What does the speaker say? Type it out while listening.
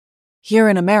Here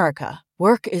in America,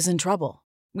 work is in trouble.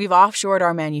 We've offshored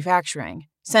our manufacturing,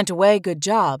 sent away good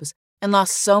jobs, and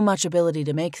lost so much ability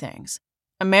to make things.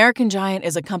 American Giant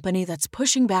is a company that's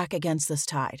pushing back against this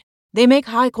tide. They make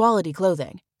high-quality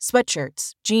clothing,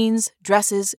 sweatshirts, jeans,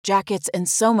 dresses, jackets, and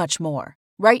so much more,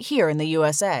 right here in the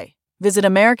USA. Visit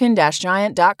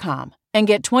American-Giant.com and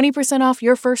get 20% off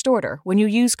your first order when you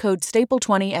use code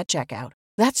STAPLE20 at checkout.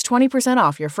 That's 20%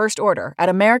 off your first order at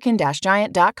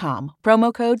American-Giant.com,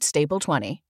 promo code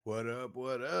STAPLE20. What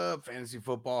up, Fantasy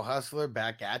Football Hustler?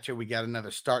 Back at you. We got another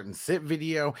start and sit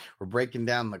video. We're breaking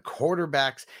down the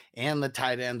quarterbacks and the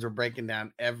tight ends. We're breaking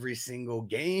down every single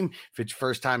game. If it's your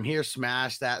first time here,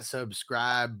 smash that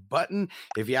subscribe button.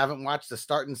 If you haven't watched the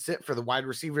start and sit for the wide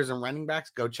receivers and running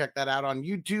backs, go check that out on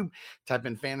YouTube. Type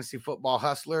in Fantasy Football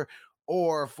Hustler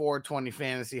or 420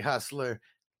 Fantasy Hustler.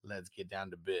 Let's get down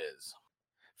to biz.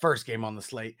 First game on the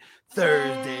slate,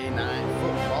 Thursday Night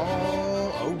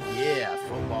Football. Oh yeah,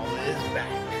 football is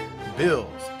back.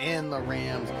 Bills and the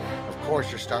Rams. Of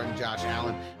course you're starting Josh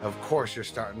Allen. Of course you're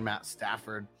starting Matt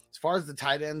Stafford. As far as the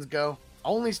tight ends go,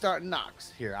 only starting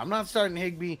Knox here. I'm not starting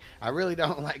Higbee. I really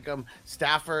don't like him.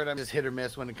 Stafford, I'm just hit or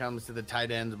miss when it comes to the tight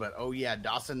ends. But oh yeah,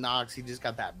 Dawson Knox, he just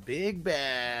got that big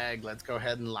bag. Let's go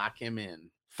ahead and lock him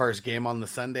in. First game on the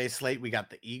Sunday slate, we got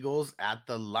the Eagles at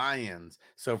the Lions.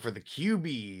 So for the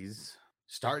QBs,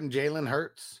 starting Jalen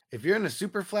Hurts. If you're in a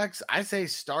super flex, I say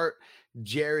start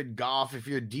Jared Goff. If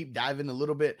you're deep diving a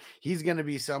little bit, he's going to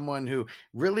be someone who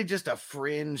really just a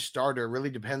fringe starter. Really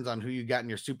depends on who you got in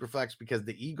your super flex because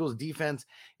the Eagles defense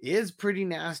is pretty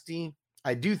nasty.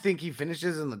 I do think he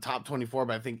finishes in the top 24,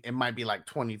 but I think it might be like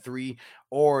 23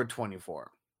 or 24.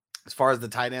 As far as the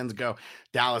tight ends go,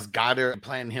 Dallas Goedert,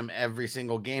 playing him every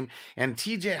single game. And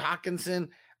TJ Hawkinson,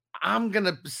 I'm going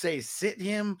to say sit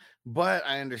him, but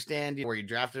I understand where you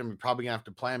drafted him. You're probably going to have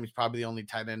to play him. He's probably the only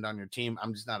tight end on your team.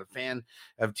 I'm just not a fan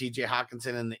of TJ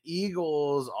Hawkinson. And the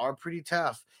Eagles are pretty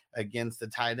tough against the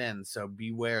tight ends, so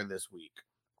beware this week.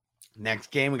 Next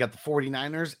game, we got the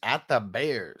 49ers at the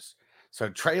Bears. So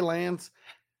Trey Lance,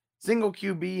 single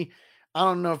QB. I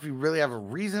don't know if you really have a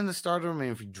reason to start him. I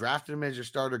mean, if you drafted him as your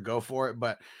starter, go for it.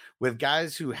 But with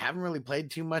guys who haven't really played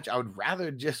too much, I would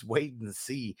rather just wait and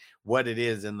see what it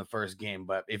is in the first game.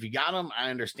 But if you got him, I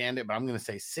understand it. But I'm going to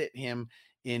say sit him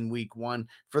in week one.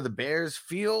 For the Bears,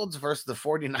 Fields versus the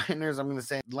 49ers, I'm going to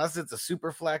say, unless it's a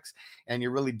super flex and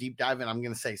you're really deep diving, I'm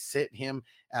going to say sit him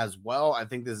as well. I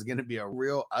think this is going to be a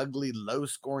real ugly,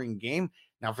 low-scoring game.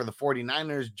 Now, for the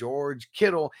 49ers, George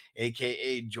Kittle,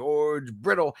 a.k.a. George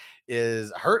Brittle,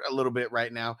 is hurt a little bit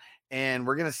right now, and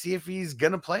we're going to see if he's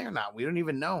going to play or not. We don't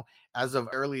even know as of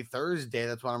early Thursday.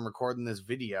 That's why I'm recording this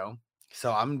video.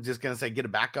 So I'm just going to say get a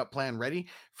backup plan ready.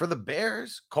 For the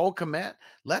Bears, Cole Kmet,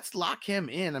 let's lock him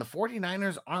in. And the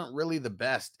 49ers aren't really the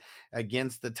best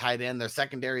against the tight end. Their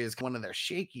secondary is one of their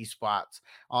shaky spots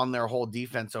on their whole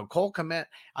defense. So Cole Kmet,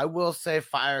 I will say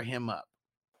fire him up.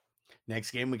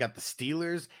 Next game, we got the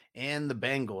Steelers and the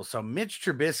Bengals. So Mitch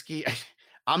Trubisky,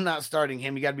 I'm not starting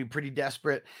him. You got to be pretty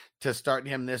desperate to start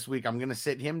him this week. I'm going to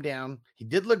sit him down. He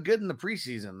did look good in the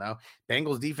preseason, though.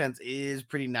 Bengals defense is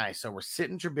pretty nice. So we're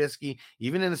sitting Trubisky.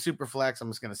 Even in a super flex, I'm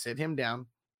just going to sit him down.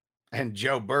 And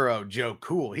Joe Burrow, Joe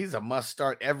Cool, he's a must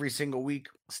start every single week.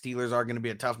 Steelers are going to be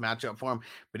a tough matchup for him.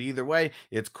 But either way,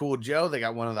 it's Cool Joe. They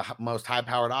got one of the most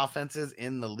high-powered offenses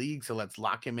in the league. So let's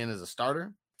lock him in as a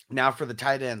starter. Now for the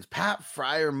tight ends, Pat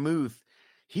Freiermuth,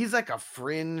 he's like a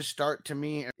fringe start to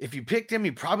me. If you picked him,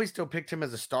 you probably still picked him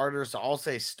as a starter. So I'll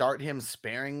say start him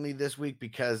sparingly this week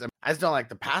because I just don't like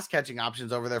the pass catching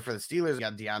options over there for the Steelers. You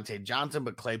got Deontay Johnson,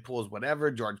 but Claypool's whatever.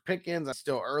 George Pickens, that's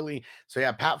still early. So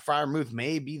yeah, Pat Freiermuth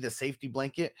may be the safety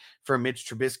blanket for Mitch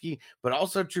Trubisky, but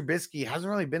also Trubisky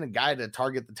hasn't really been a guy to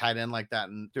target the tight end like that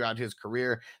throughout his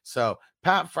career. So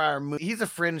Pat Freiermuth, he's a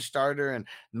fringe starter, and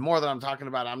the more that I'm talking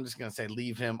about, I'm just going to say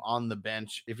leave him on the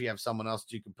bench if you have someone else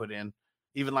you can put in.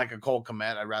 Even like a Cole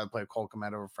Kmet, I'd rather play Cole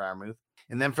Kmet over Freiermuth.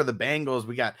 And then for the Bengals,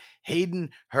 we got Hayden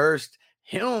Hurst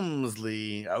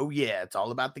Helmsley. Oh, yeah, it's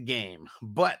all about the game.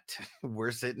 But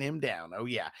we're sitting him down. Oh,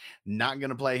 yeah, not going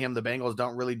to play him. The Bengals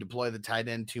don't really deploy the tight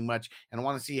end too much, and I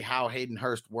want to see how Hayden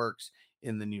Hurst works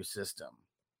in the new system.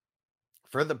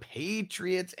 For the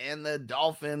Patriots and the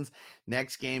Dolphins,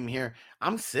 next game here,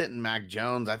 I'm sitting Mac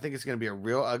Jones. I think it's going to be a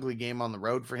real ugly game on the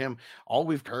road for him. All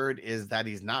we've heard is that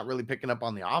he's not really picking up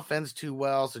on the offense too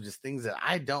well. So just things that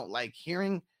I don't like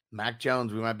hearing. Mac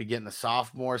Jones, we might be getting a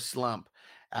sophomore slump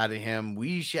out of him.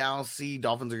 We shall see.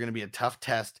 Dolphins are going to be a tough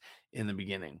test in the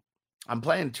beginning. I'm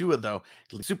playing Tua, though.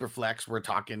 Super flex, we're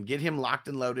talking. Get him locked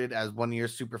and loaded as one of your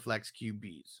super flex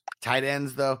QBs. Tight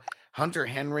ends, though. Hunter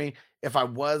Henry, if I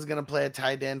was going to play a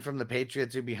tight end from the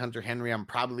Patriots, it'd be Hunter Henry. I'm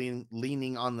probably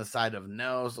leaning on the side of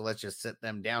no, so let's just sit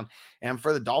them down. And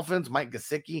for the Dolphins, Mike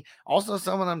Gesicki, also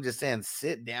someone I'm just saying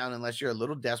sit down unless you're a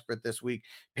little desperate this week.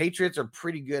 Patriots are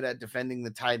pretty good at defending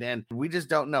the tight end. We just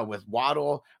don't know. With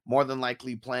Waddle more than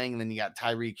likely playing, and then you got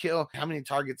Tyreek Hill, how many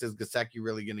targets is Gesicki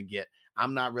really going to get?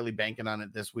 I'm not really banking on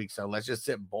it this week, so let's just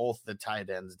sit both the tight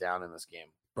ends down in this game.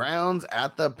 Browns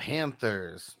at the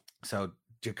Panthers. So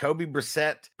Jacoby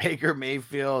Brissett, Baker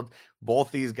Mayfield,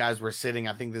 both these guys were sitting.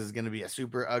 I think this is going to be a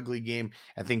super ugly game.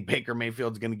 I think Baker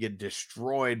Mayfield's going to get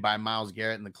destroyed by Myles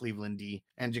Garrett in the Cleveland D.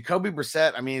 And Jacoby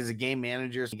Brissett, I mean, he's a game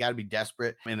manager, so you got to be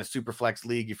desperate in a super flex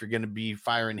league if you're going to be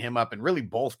firing him up. And really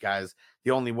both guys,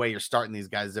 the only way you're starting these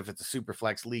guys is if it's a super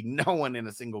flex league. No one in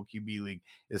a single QB league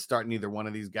is starting either one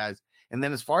of these guys. And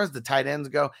then as far as the tight ends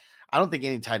go, I don't think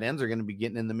any tight ends are going to be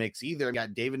getting in the mix either. I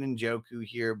got David Njoku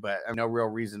here, but no real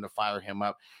reason to fire him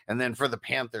up. And then for the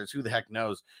Panthers, who the heck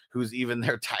knows who's even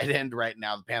their tight end right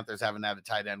now? The Panthers haven't had a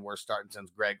tight end worth starting since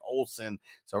Greg Olsen,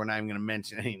 so we're not even going to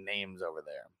mention any names over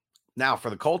there. Now, for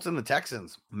the Colts and the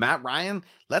Texans, Matt Ryan,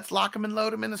 let's lock him and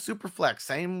load him in a super flex.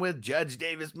 Same with Judge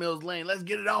Davis Mills Lane. Let's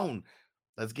get it on.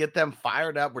 Let's get them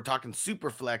fired up. We're talking super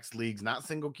flex leagues, not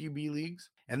single QB leagues.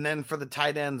 And then for the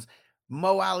tight ends,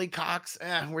 Mo Alley Cox,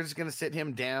 we're just going to sit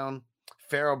him down.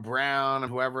 Pharaoh Brown and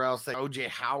whoever else. OJ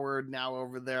Howard now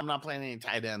over there. I'm not playing any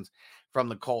tight ends from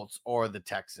the Colts or the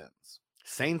Texans.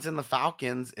 Saints and the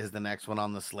Falcons is the next one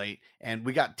on the slate. And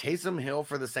we got Taysom Hill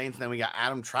for the Saints. And then we got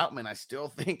Adam Troutman. I still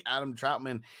think Adam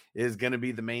Troutman is going to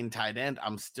be the main tight end.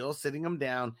 I'm still sitting him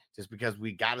down just because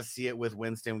we got to see it with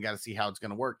Winston. We got to see how it's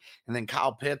going to work. And then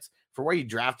Kyle Pitts, for where you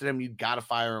drafted him, you got to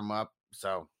fire him up.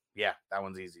 So, yeah, that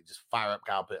one's easy. Just fire up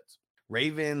Kyle Pitts.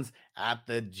 Ravens at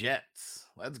the Jets.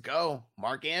 Let's go.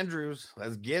 Mark Andrews.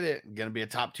 Let's get it. Going to be a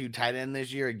top 2 tight end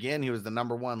this year. Again, he was the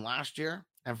number 1 last year.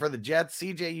 And for the Jets,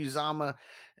 CJ Uzomah,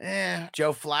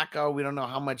 Joe Flacco, we don't know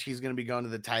how much he's going to be going to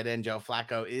the tight end. Joe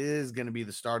Flacco is going to be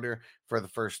the starter for the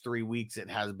first 3 weeks. It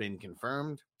has been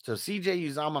confirmed. So CJ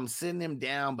Uzomah, I'm sitting him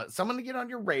down, but someone to get on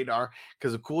your radar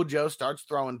because if Cool Joe starts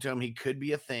throwing to him, he could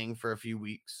be a thing for a few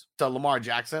weeks. So Lamar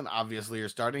Jackson, obviously you're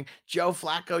starting. Joe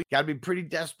Flacco, you got to be pretty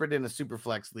desperate in a super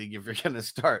flex league if you're going to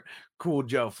start Cool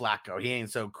Joe Flacco. He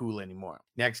ain't so cool anymore.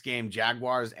 Next game,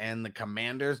 Jaguars and the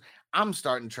Commanders. I'm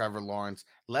starting Trevor Lawrence.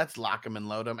 Let's lock him and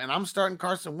load him. And I'm starting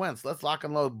Carson Wentz. Let's lock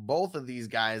and load both of these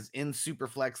guys in super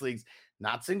flex leagues.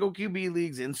 Not single QB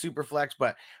leagues in Superflex,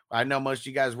 but I know most of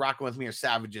you guys rocking with me are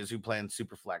savages who play in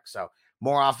Superflex. So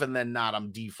more often than not,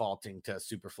 I'm defaulting to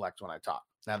Superflex when I talk.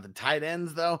 Now, the tight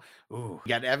ends, though, you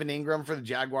got Evan Ingram for the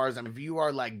Jaguars. I mean, if you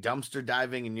are like dumpster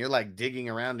diving and you're like digging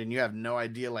around and you have no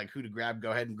idea like who to grab,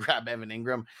 go ahead and grab Evan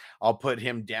Ingram. I'll put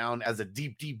him down as a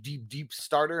deep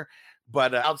starter.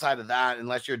 But outside of that,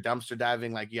 unless you're dumpster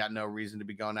diving, like you got no reason to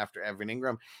be going after Evan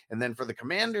Ingram. And then for the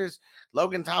Commanders,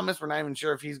 Logan Thomas, we're not even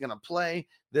sure if he's going to play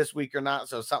this week or not.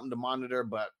 So something to monitor,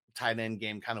 but tight end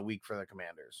game kind of weak for the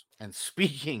Commanders. And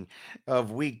speaking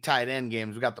of weak tight end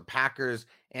games, we got the Packers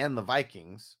and the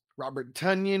Vikings. Robert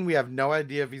Tonyan, we have no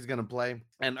idea if he's going to play.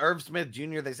 And Irv Smith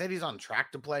Jr., they said he's on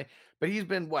track to play, but he's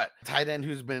been tight end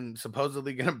who's been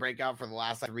supposedly going to break out for the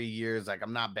last 3 years. Like,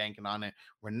 I'm not banking on it.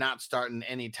 We're not starting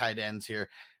any tight ends here.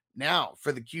 Now,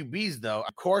 for the QBs, though,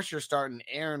 of course, you're starting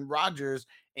Aaron Rodgers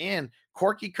and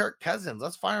Corky Kirk Cousins.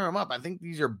 Let's fire them up. I think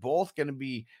these are both going to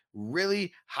be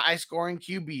really high-scoring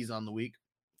QBs on the week.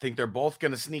 I think they're both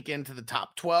going to sneak into the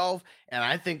top 12. And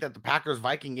I think that the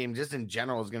Packers-Viking game just in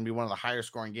general is going to be one of the higher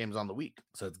scoring games on the week.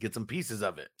 So let's get some pieces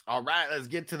of it. All right, let's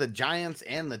get to the Giants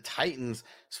and the Titans.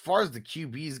 As far as the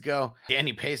QBs go,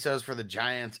 Danny Pesos for the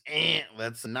Giants.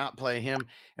 Let's not play him.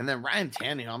 And then Ryan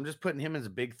Tannehill, I'm just putting him as a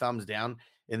big thumbs down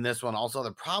in this one. Also,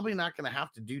 they're probably not going to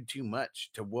have to do too much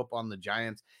to whoop on the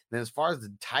Giants. And then as far as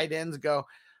the tight ends go,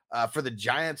 for the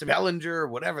Giants, Bellinger,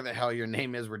 whatever the hell your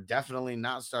name is, we're definitely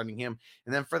not starting him.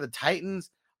 And then for the Titans,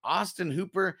 Austin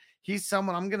Hooper, he's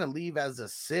someone I'm going to leave as a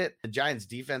sit. The Giants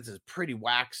defense is pretty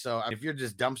whack. So if you're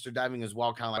just dumpster diving as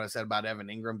well, kind of like I said about Evan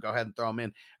Ingram, go ahead and throw him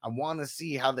in. I want to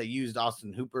see how they used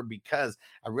Austin Hooper because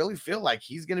I really feel like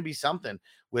he's going to be something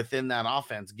within that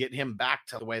offense. Get him back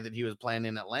to the way that he was playing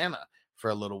in Atlanta for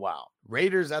a little while.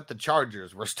 Raiders at the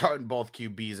Chargers. We're starting both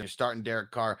QBs. You're starting Derek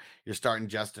Carr. You're starting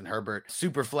Justin Herbert.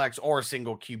 Super flex or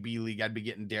single QB league, I'd be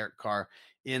getting Derek Carr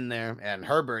in there. And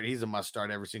Herbert, he's a must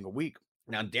start every single week.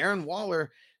 Now, Darren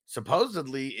Waller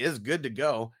supposedly is good to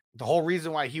go. The whole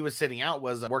reason why he was sitting out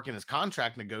was working his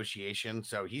contract negotiation.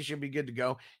 So he should be good to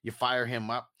go. You fire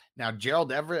him up. Now,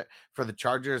 Gerald Everett for the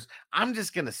Chargers, I'm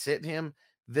just going to sit him.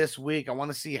 this week. I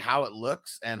want to see how it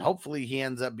looks, and hopefully he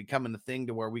ends up becoming a thing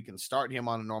to where we can start him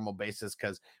on a normal basis,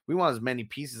 because we want as many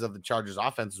pieces of the Chargers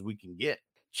offense as we can get.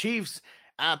 Chiefs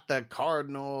at the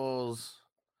Cardinals.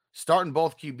 Starting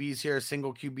both QBs here,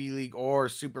 single QB league or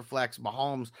super flex.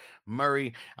 Mahomes,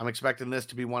 Murray. I'm expecting this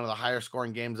to be one of the higher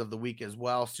scoring games of the week as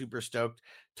well. Super stoked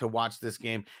to watch this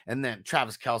game. And then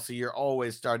Travis Kelce, you're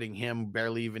always starting him.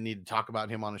 Barely even need to talk about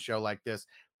him on a show like this.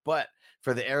 But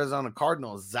for the Arizona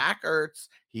Cardinals, Zach Ertz,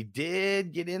 he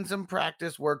did get in some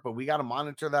practice work, but we got to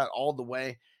monitor that all the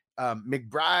way.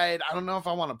 McBride, I don't know if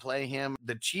I want to play him.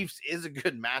 The Chiefs is a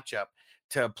good matchup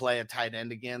to play a tight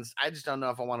end against. I just don't know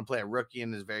if I want to play a rookie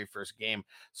in his very first game.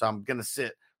 So I'm going to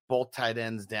sit both tight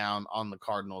ends down on the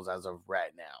Cardinals as of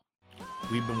right now.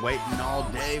 We've been waiting all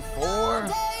day for,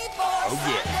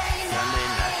 Sunday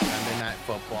night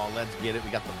football. Let's get it.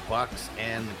 We got the Bucks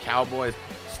and the Cowboys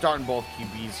starting both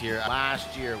QBs here.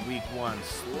 Last year, week 1,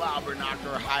 slobber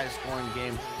knocker, highest scoring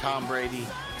game. Tom Brady,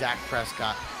 Dak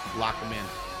Prescott, lock them in.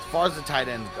 As far as the tight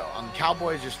ends go, on the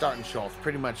Cowboys, you're starting Schultz.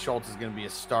 Pretty much Schultz is going to be a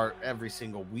start every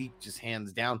single week, just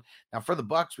hands down. Now for the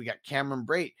Bucks, we got Cameron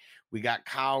Brate. We got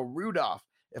Kyle Rudolph.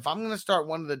 If I'm going to start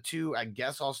one of the two, I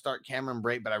guess I'll start Cameron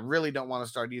Brate, but I really don't want to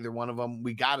start either one of them.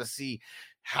 We got to see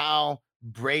how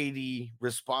Brady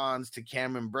responds to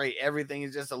Cameron Brate. Everything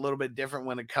is just a little bit different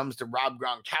when it comes to Rob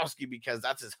Gronkowski, because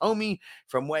that's his homie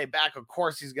from way back. Of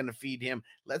course, he's going to feed him.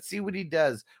 Let's see what he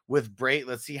does with Brate.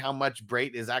 Let's see how much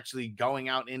Brate is actually going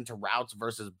out into routes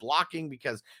versus blocking,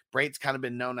 because Brate's kind of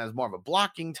been known as more of a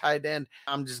blocking tight end.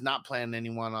 I'm just not playing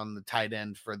anyone on the tight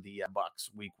end for the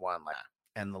Bucks week 1.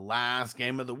 And the last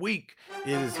game of the week, it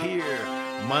is here,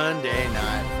 Monday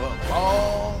Night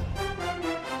Football.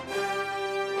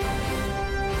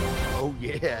 Oh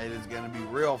yeah, it is going to be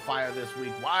real fire this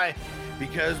week. Why?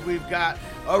 Because we've got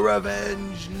a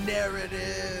revenge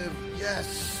narrative.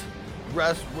 Yes.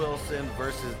 Russ Wilson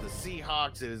versus the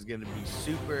Seahawks. It is going to be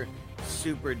super,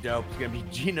 super dope. It's going to be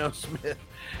Geno Smith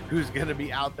who's going to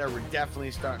be out there. We're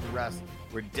definitely starting Russ.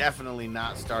 We're definitely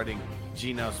not starting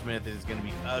Geno Smith. It is going to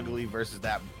be ugly versus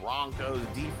that Broncos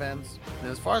defense.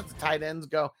 And as far as the tight ends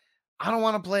go, I don't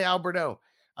want to play Alberto.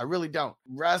 I really don't.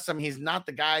 Russ, I mean, he's not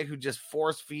the guy who just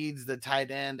force feeds the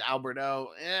tight end. Alberto,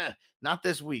 not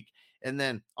this week. And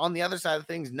then on the other side of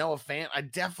things, Noah Fant. I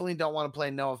definitely don't want to play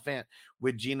Noah Fant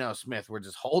with Geno Smith. We're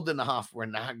just holding off. We're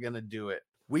not going to do it.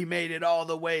 We made it all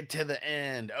the way to the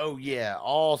end. Oh, yeah.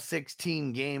 All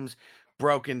 16 games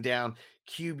broken down.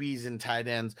 QBs and tight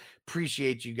ends.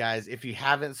 Appreciate you guys. If you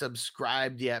haven't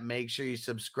subscribed yet, make sure you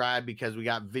subscribe, because we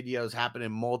got videos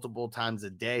happening multiple times a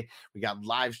day. We got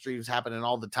live streams happening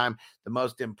all the time. The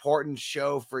most important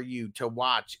show for you to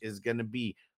watch is going to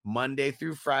be Monday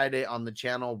through Friday on the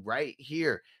channel right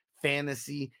here.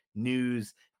 Fantasy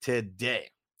News Today.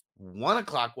 1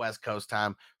 o'clock West Coast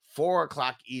time, 4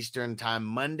 o'clock Eastern time,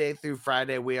 Monday through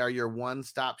Friday. We are your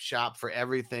one-stop shop for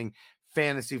everything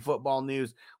fantasy football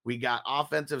news. We got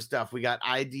offensive stuff. We got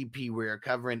IDP. We are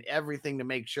covering everything to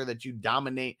make sure that you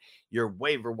dominate your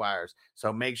waiver wires.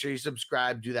 So make sure you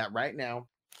subscribe. Do that right now.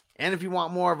 And if you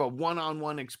want more of a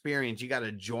one-on-one experience, you got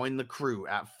to join the crew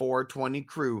at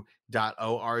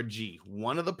 420crew.org.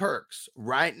 One of the perks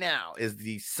right now is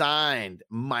the signed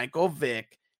Michael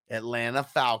Vick Atlanta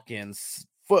Falcons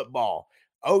football.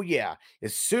 Oh, yeah.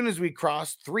 As soon as we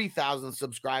cross 3,000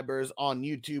 subscribers on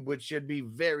YouTube, which should be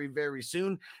very, very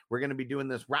soon, we're going to be doing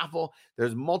this raffle.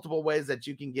 There's multiple ways that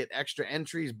you can get extra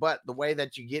entries, but the way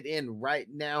that you get in right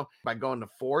now by going to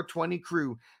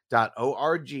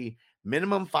 420crew.org,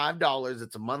 minimum $5.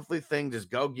 It's a monthly thing.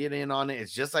 Just go get in on it.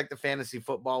 It's just like the fantasy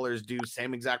footballers do.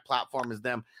 Same exact platform as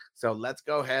them. So let's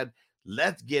go ahead.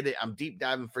 Let's get it. I'm deep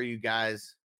diving for you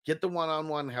guys. Get the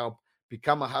one-on-one help.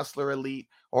 Become a Hustler Elite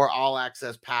or All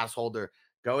Access Pass holder.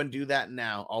 Go and do that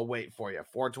now. I'll wait for you.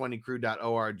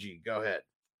 420crew.org. Go ahead.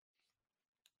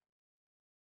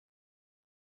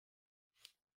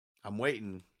 I'm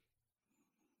waiting.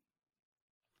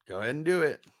 Go ahead and do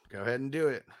it. Go ahead and do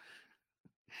it.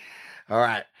 All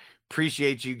right.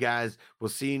 Appreciate you guys. We'll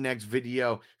see you next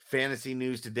video. Fantasy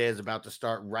News Today is about to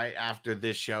start right after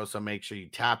this show, so make sure you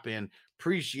tap in.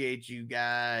 Appreciate you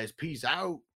guys. Peace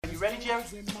out. You ready, Jerry?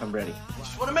 I'm ready.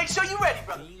 Just want to make sure you're ready,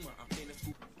 brother.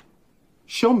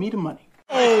 Show me the money.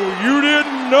 Oh, you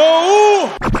didn't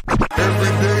know?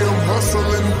 Every day I'm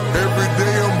hustling. Every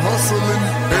day I'm hustling.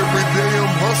 Every day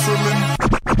I'm hustling.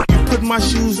 You put my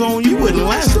shoes on, you wouldn't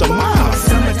last a mile.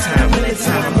 Summertime,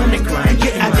 wintertime, I'm on the grind.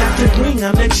 Yeah, I got the ring,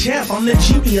 I'm the champ, I'm the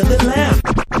Judy of the lamb.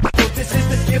 This is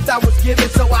the gift I was given,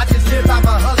 so I just live by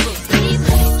my hustle. It's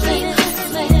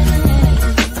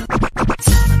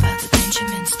all about the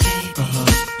Benjamins, babe.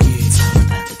 It's all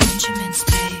about the Benjamins,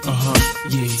 babe.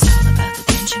 Yeah.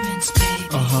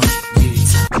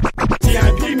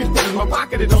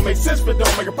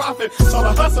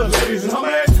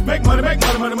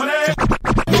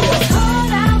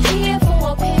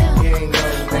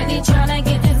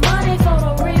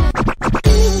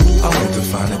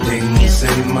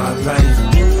 in my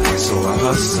life. So I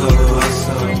hustle.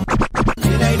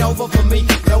 It ain't over for me.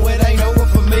 No, it ain't over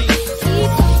for me.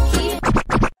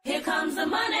 Here comes the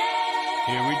money.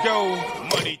 Here we go.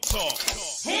 Money talk.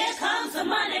 Here comes the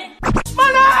money.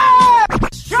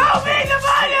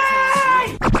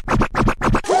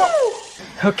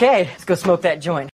 Okay, let's go smoke that joint.